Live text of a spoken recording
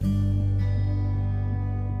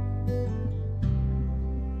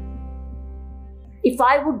If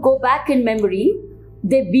I would go back in memory,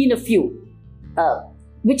 there've been a few,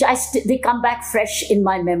 which they come back fresh in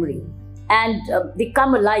my memory. And they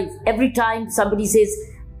come alive every time somebody says,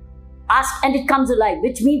 ask, and it comes alive,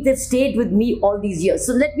 which means they've stayed with me all these years.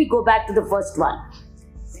 So let me go back to the first one.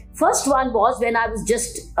 First one was when I was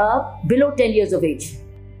just below 10 years of age.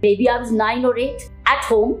 Maybe I was 9 or 8, at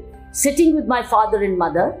home, sitting with my father and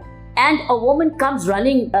mother, and a woman comes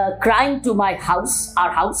running, crying to my house,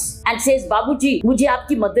 our house, and says, Babuji, mujhe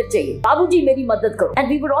aapki madad chahiye. Babuji, meri madad karo. And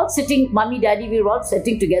we were all sitting, mummy, daddy, we were all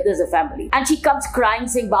sitting together as a family. And she comes crying,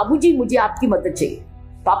 saying, Babuji, mujhe aapki madad chahiye.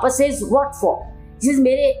 Papa says, what for? He says,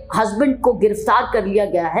 mere husband ko girftar kar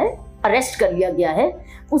liya gaya hai, arrest कर लिया गया है,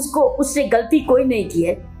 उससे गलती कोई नहीं की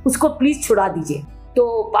है, उसको प्लीज छुड़ा दीजिए.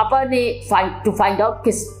 तो पापा ने find out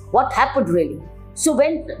what happened really. So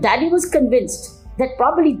when daddy was convinced that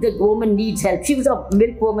probably the woman needs help, she was a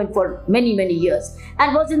milk woman for many years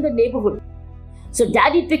and was in the neighborhood. So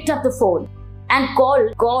daddy picked up the phone and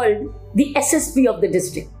called the SSP of the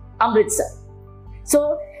district, Amritsar.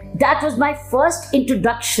 So that was my first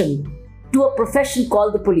introduction to a profession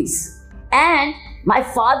called the police. And my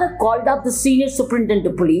father called up the senior superintendent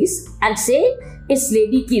of police and say, "Is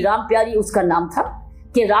lady ki Ram Pyari uska naam tha,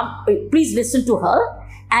 ke Ram, please listen to her,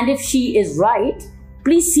 and if she is right,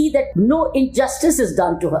 please see that no injustice is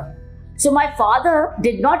done to her." So my father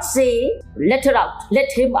did not say, "Let her out,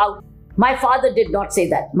 let him out." My father did not say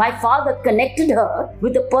that. My father connected her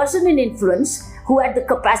with a person in influence who had the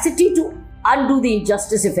capacity to undo the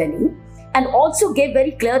injustice, if any, and also gave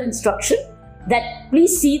very clear instruction that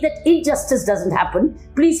please see that injustice doesn't happen,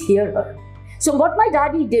 please hear her. So what my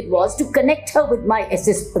daddy did was to connect her with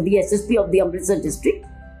the SSP of the Amritsar district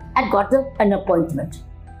and got an appointment.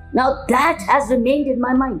 Now that has remained in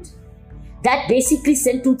my mind. That basically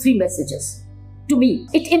sent 2-3 messages to me.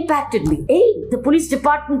 It impacted me. A, the police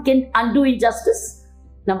department can undo injustice,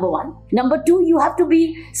 number one. Number two, you have to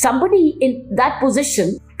be somebody in that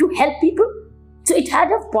position to help people. So it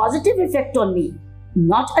had a positive effect on me,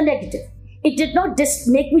 not a negative. It did not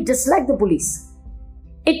make me dislike the police.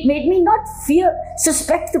 It made me not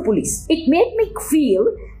suspect the police. It made me feel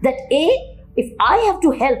that A, if I have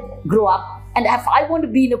to help grow up, and if I want to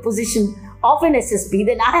be in a position of an SSP,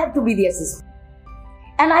 then I have to be the SSP.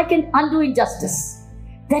 And I can undo injustice.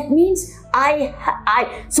 That means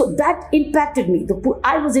so that impacted me.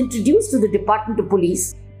 I was introduced to the Department of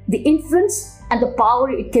Police, the influence and the power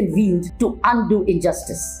it can wield to undo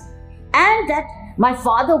injustice. And that my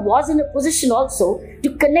father was in a position also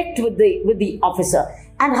to connect with the officer.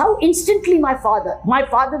 And how instantly my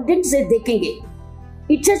father didn't say dekenge.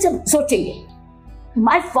 It says sochenge.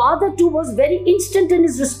 My father too was very instant in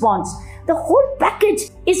his response. The whole package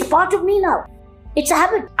is part of me now. It's a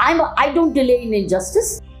habit. I don't delay in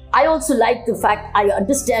injustice. I also like the fact I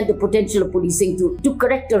understand the potential of policing to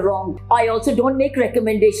correct a wrong. I also don't make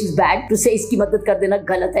recommendations bad to say iski madad kar dena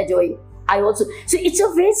galat hai jo hai. So it's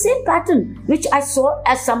a very same pattern which I saw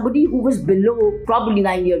as somebody who was below probably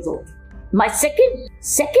 9 years old. My second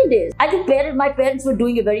is, I think my parents were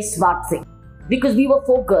doing a very smart thing because we were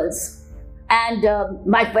 4 girls and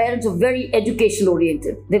my parents were very education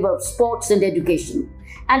oriented. They were sports and education,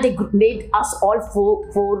 and they made us all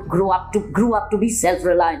four grew up to be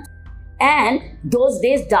self-reliant. And those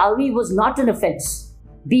days dowry was not an offense.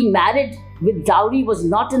 Being married with dowry was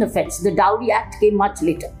not an offense. The Dowry Act came much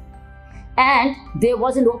later. And there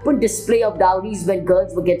was an open display of dowries when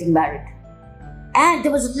girls were getting married. And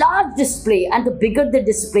there was a large display, and the bigger the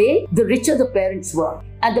display, the richer the parents were,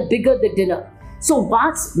 and the bigger the dinner. So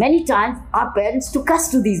many times, our parents took us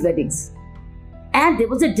to these weddings. And there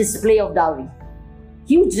was a display of dowry,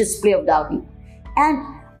 huge display of dowry. And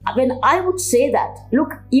when I would say that,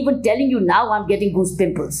 look, even telling you now, I'm getting goose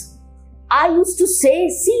pimples. I used to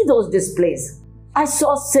see those displays. I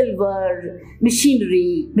saw silver,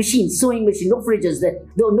 machinery, sewing machine, no fridges there.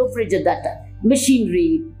 There were no fridge at that time.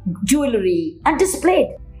 Machinery, jewelry, and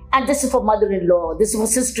displayed. And this is for mother-in-law, this is for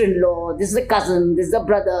sister-in-law, this is the cousin, this is the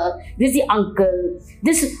brother, this is the uncle,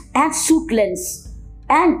 and suit lengths,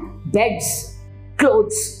 and beds,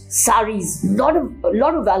 clothes, saris, lot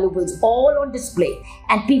of valuables, all on display.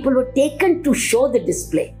 And people were taken to show the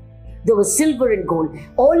display. There was silver and gold,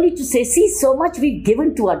 only to say, see, so much we've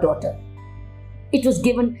given to our daughter. It was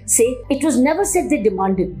given, it was never said they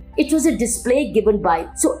demanded. It was a display given by,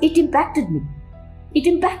 so it impacted me. It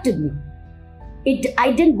impacted me.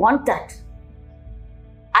 I didn't want that.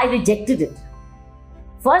 I rejected it.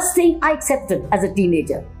 First thing I accepted as a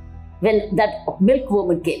teenager, when that milk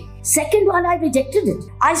woman came. Second one, I rejected it.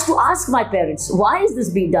 I used to ask my parents, why is this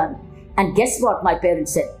being done? And guess what my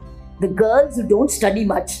parents said? The girls who don't study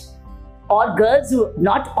much All girls who are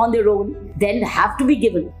not on their own then have to be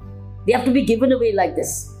given. They have to be given away like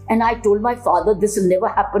this. And I told my father, this will never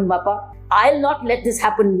happen, Papa. I'll not let this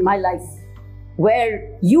happen in my life,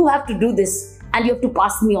 where you have to do this and you have to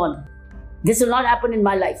pass me on. This will not happen in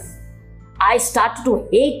my life. I started to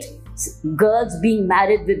hate girls being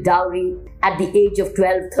married with dowry at the age of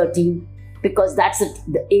 12, 13, because that's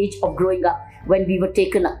the age of growing up when we were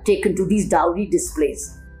taken to these dowry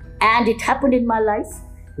displays. And it happened in my life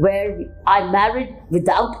where I married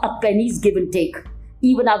without a penny's give and take.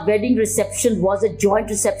 Even our wedding reception was a joint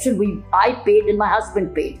reception. I paid and my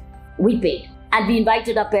husband paid. We paid. And we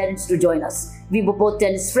invited our parents to join us. We were both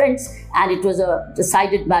tennis friends, and it was a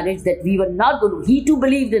decided marriage that we were not going to. He too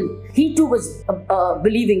was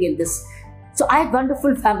believing in this. So I had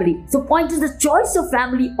wonderful family. So point is, the choice of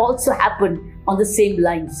family also happened on the same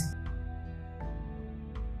lines.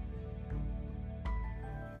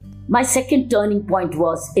 My second turning point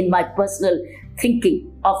was in my personal thinking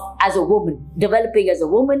of as a woman, developing as a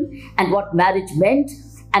woman, and what marriage meant,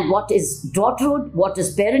 and what is daughterhood, what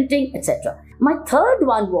is parenting, etc. My third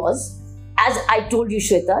one was, as I told you,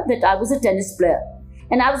 Shweta, that I was a tennis player.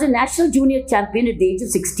 And I was a national junior champion at the age of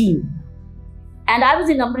 16. And I was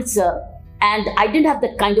in Amritsar, and I didn't have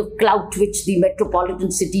the kind of clout which the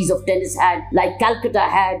metropolitan cities of tennis had, like Calcutta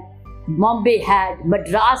had, Bombay had,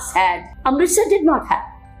 Madras had. Amritsar did not have.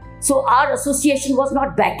 So our association was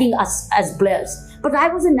not backing us as players. But I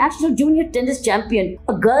was a national junior tennis champion,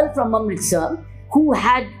 a girl from Amritsar who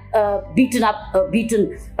had come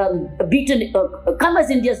as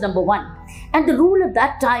India's number one. And the rule at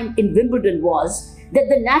that time in Wimbledon was that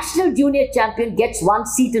the national junior champion gets one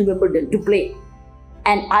seat in Wimbledon to play.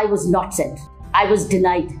 And I was not sent. I was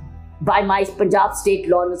denied by my Punjab State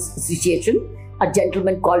Law Association, a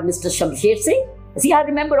gentleman called Mr. Shamsher Singh. See, I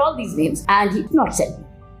remember all these names. And he did not send me.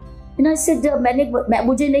 And I said, mujhe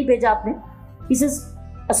nahi bheja aapne. He says,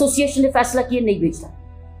 association ne faisla kiya, nahi bhejta.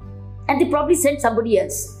 And they probably sent somebody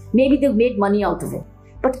else. Maybe they made money out of it.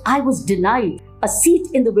 But I was denied a seat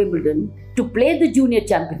in the Wimbledon to play the junior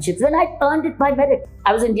championships when I earned it by merit.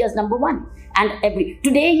 I was India's number one. And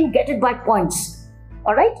today you get it by points.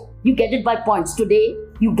 All right? You get it by points. Today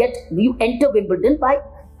you enter Wimbledon by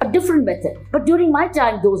a different method. But during my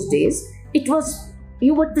time, those days, it was,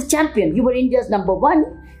 you were the champion. You were India's number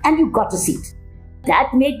one and you got a seat.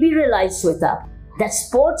 That made me realize, Shweta, that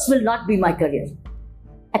sports will not be my career.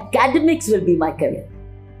 Academics will be my career.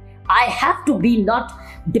 I have to be not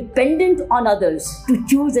dependent on others to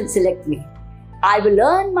choose and select me. I will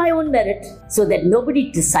earn my own merit so that nobody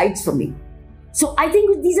decides for me. So I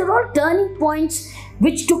think these are all turning points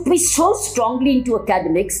which took me so strongly into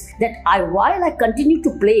academics that while I continued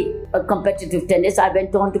to play competitive tennis, I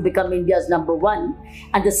went on to become India's number one.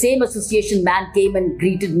 And the same association man came and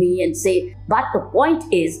greeted me and said, but the point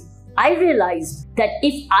is, I realized that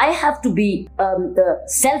if I have to be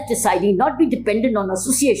self-deciding, not be dependent on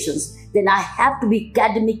associations, then I have to be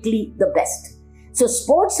academically the best. So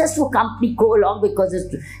sports has to go along because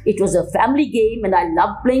it was a family game and I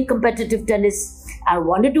loved playing competitive tennis. I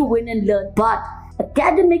wanted to win and learn, but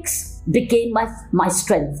academics became my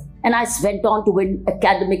strength. And I went on to win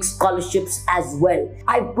academic scholarships as well.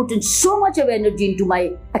 I put in so much of energy into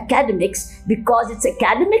my academics because it's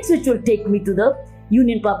academics which will take me to the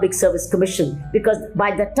Union Public Service Commission, because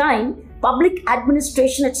by that time, public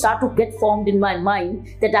administration had started to get formed in my mind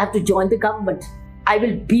that I have to join the government. I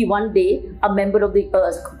will be one day a member of the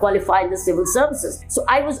qualified in the civil services. So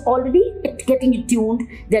I was already getting attuned.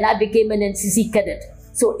 Then I became an NCC cadet.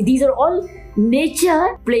 So these are all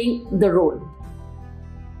nature playing the role.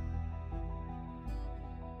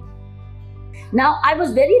 Now I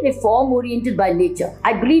was very reform oriented by nature.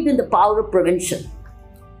 I believed in the power of prevention.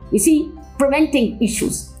 You see, preventing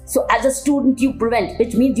issues. So as a student, you prevent,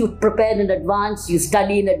 which means you prepare in advance, you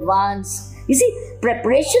study in advance. You see,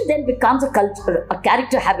 preparation then becomes a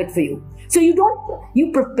character habit for you. So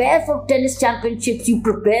you prepare for tennis championships, you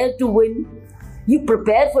prepare to win, you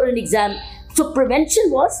prepare for an exam. So prevention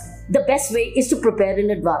was the best way is to prepare in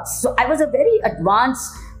advance. So I was a very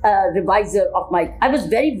advanced reviser of I was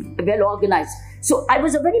very well organized. So I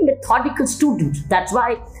was a very methodical student. That's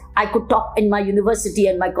why I could top in my university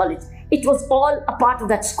and my college. It was all a part of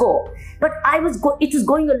that score. But it was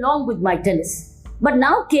going along with my tennis. But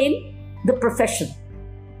now came the profession.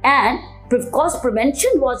 And because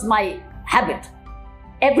prevention was my habit,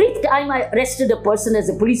 every time I arrested a person as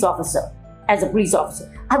a police officer, I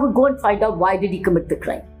would go and find out why did he commit the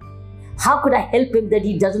crime. How could I help him that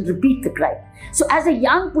he doesn't repeat the crime? So as a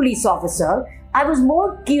young police officer, I was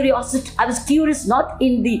more curious. I was curious not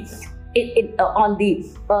on the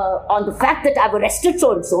fact that I've arrested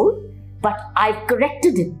so and so, but I've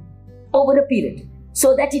corrected him. over a period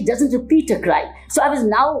so that he doesn't repeat a crime. So I was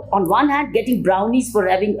now, on one hand, getting brownies for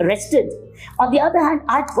having arrested. On the other hand,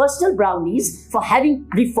 I had personal brownies for having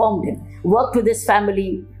reformed him, worked with his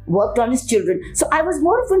family, worked on his children. So I was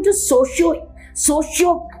more of into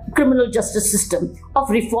socio-criminal justice system of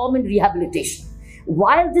reform and rehabilitation.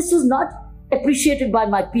 While this was not appreciated by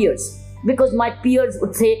my peers, because my peers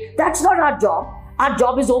would say, that's not our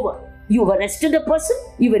job is over. You've arrested a person,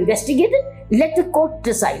 you've investigated, let the court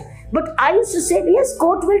decide. But I used to say, yes,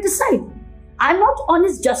 court will decide. I'm not on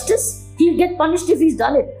his justice. He'll get punished if he's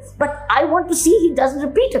done it. But I want to see he doesn't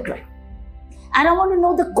repeat a crime. And I want to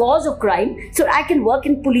know the cause of crime so I can work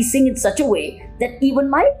in policing in such a way that even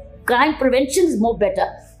my crime prevention is more better.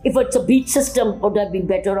 If it's a beat system, would have been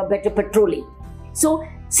better, or better patrolling. So,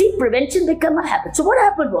 see, prevention became a habit. So what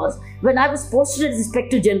happened was, when I was posted as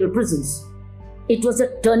Inspector General Prisons, it was a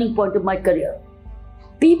turning point of my career.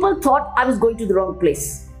 People thought I was going to the wrong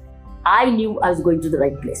place. I knew I was going to the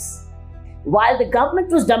right place. While the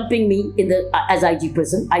government was dumping me as IG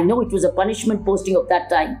prison, I know it was a punishment posting of that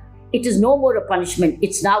time. It is no more a punishment.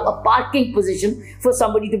 It's now a parking position for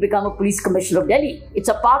somebody to become a police commissioner of Delhi. It's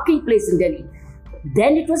a parking place in Delhi.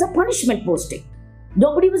 Then it was a punishment posting.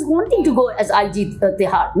 Nobody was wanting to go as IG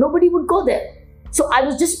Tihar. Nobody would go there. So I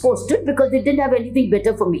was just posted because they didn't have anything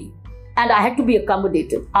better for me. And I had to be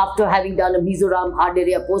accommodated. After having done a Mizoram hard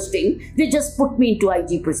area posting, they just put me into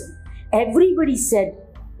IG prison. Everybody said,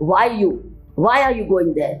 why you? Why are you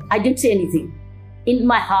going there? I didn't say anything. In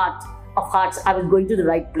my heart of hearts, I was going to the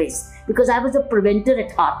right place because I was a preventer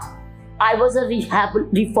at heart. I was a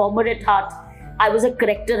reformer at heart. I was a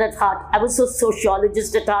corrector at heart. I was a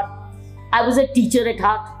sociologist at heart. I was a teacher at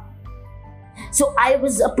heart. So I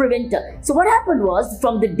was a preventer. So what happened was,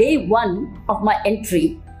 from the day one of my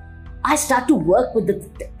entry, I started to work with the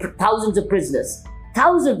thousands of prisoners,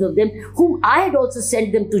 thousands of them whom I had also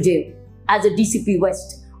sent them to jail as a DCP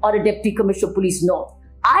West or a Deputy Commissioner of Police North.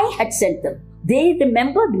 I had sent them. They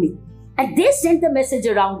remembered me. And they sent the message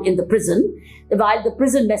around in the prison, while the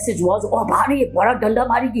prison message was, oh, bhari, bada danda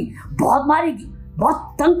maregi,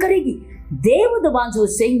 bahut tang karegi. They were the ones who were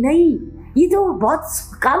saying, nahi, ye to bahut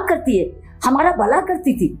kaam karti hai, hamara bhala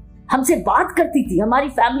karti thi, हमसे बात करती थी, हमारी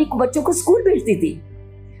family को बच्चों को school भेजती थी,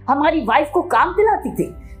 हमारी वाइफ को काम दिलाती थी,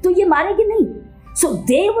 तो ये मारेगी नहीं. So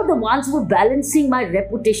they were the ones who were balancing my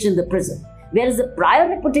reputation in the prison, whereas the prior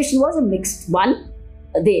reputation was a mixed one.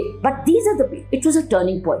 But it was a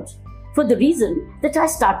turning point for the reason that I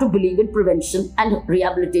started to believe in prevention and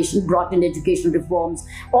rehabilitation, brought in education reforms,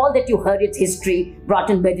 all that you heard, its history, brought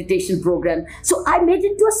in meditation program. So I made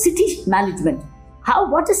it to a city management.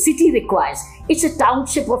 What a city requires. It's a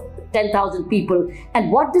township of 10,000 people.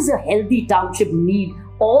 And what does a healthy township need?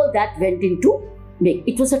 All that went into make.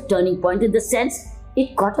 It was a turning point in the sense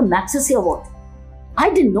it got a Magsaysay Award. I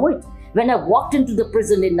didn't know it. When I walked into the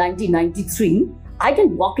prison in 1993, I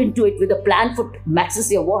didn't walk into it with a plan for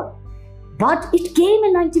Magsaysay Award. But it came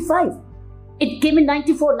in 95. It came in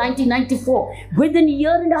 1994. Within a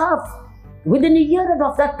year and a half. Within a year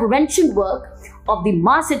of that prevention work, of the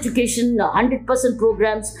mass education, 100%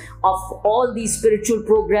 programs, of all these spiritual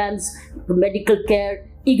programs, the medical care,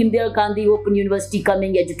 Indira Gandhi Open University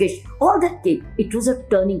coming, education, all that came. It was a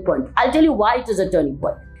turning point. I'll tell you why it was a turning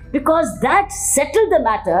point. Because that settled the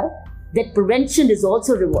matter that prevention is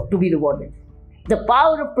also to be rewarded. The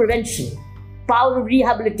power of prevention, power of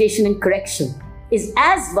rehabilitation and correction is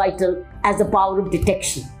as vital as the power of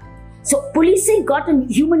detection. So policing got a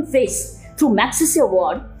human face through Magsaysay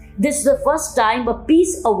Award. This is the first time a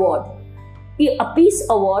peace award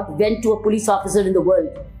went to a police officer in the world.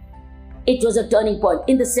 It was a turning point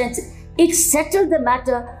in the sense it settled the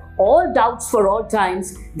matter, all doubts for all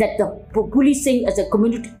times, that the policing as a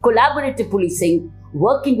community, collaborative policing,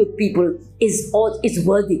 working with people is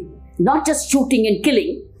worthy. Not just shooting and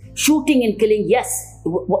killing. Shooting and killing, yes,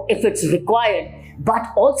 if it's required.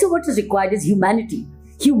 But also what is required is humanity,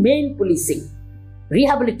 humane policing,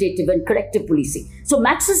 rehabilitative and corrective policing. So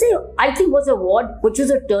Magsaysay, I think, was an award which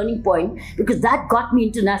was a turning point because that got me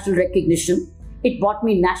international recognition. It brought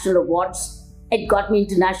me national awards. It got me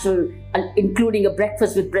international, including a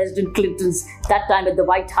breakfast with President Clinton's that time at the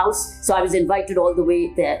White House. So I was invited all the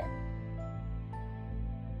way there.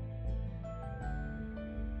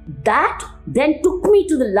 That then took me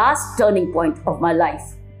to the last turning point of my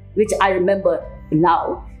life, which I remember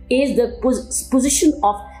now, is the position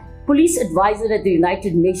of police advisor at the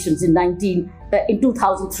United Nations in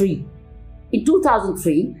 2003. In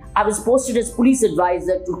 2003, I was posted as police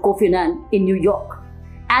advisor to Kofi Annan in New York.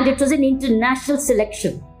 And it was an international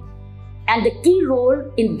selection. And the key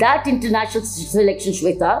role in that international selection,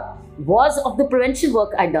 Shweta, was of the prevention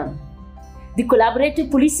work I'd done. the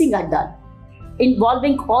collaborative policing I'd done,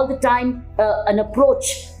 involving all the time an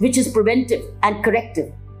approach which is preventive and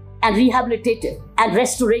corrective and rehabilitative and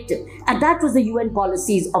restorative. And that was the UN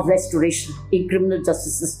policies of restoration in criminal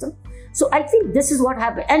justice system. So I think this is what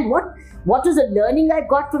happened. And what was the learning I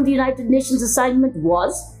got from the United Nations assignment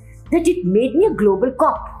was that it made me a global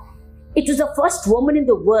cop. It was the first woman in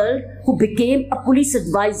the world who became a police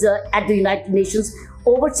advisor at the United Nations,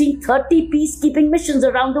 overseeing 30 peacekeeping missions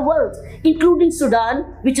around the world, including Sudan,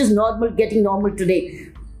 which is getting normal today.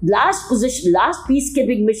 Last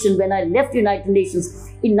peacekeeping mission when I left the United Nations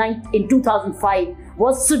in 2005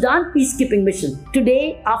 was Sudan peacekeeping mission.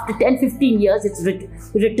 Today, after 10-15 years, it's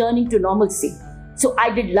returning to normalcy. So I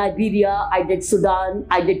did Liberia, I did Sudan,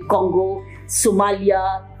 I did Congo,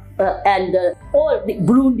 Somalia, and all the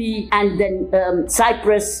Burundi, and then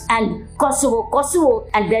Cyprus and Kosovo,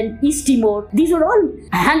 and then East Timor. These were all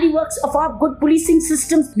handiworks of our good policing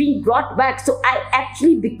systems being brought back. So I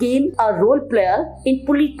actually became a role player in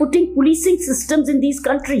putting policing systems in these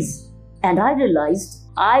countries. And I realized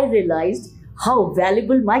how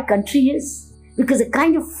valuable my country is. Because the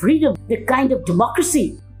kind of freedom, the kind of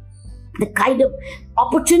democracy, the kind of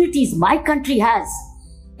opportunities my country has,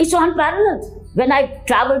 it's unparalleled. When I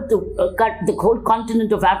traveled to the whole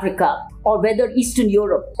continent of Africa, or whether Eastern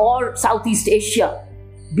Europe or Southeast Asia,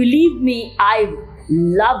 believe me, I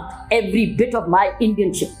loved every bit of my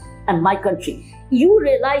Indianship and my country. You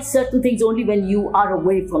realize certain things only when you are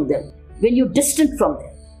away from them, when you're distant from them.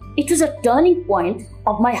 It was a turning point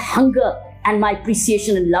of my hunger and my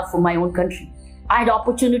appreciation and love for my own country. I had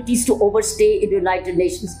opportunities to overstay in the United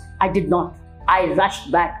Nations. I did not. I rushed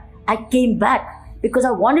back. I came back because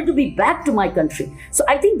I wanted to be back to my country. So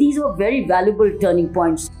I think these were very valuable turning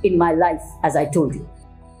points in my life, as I told you.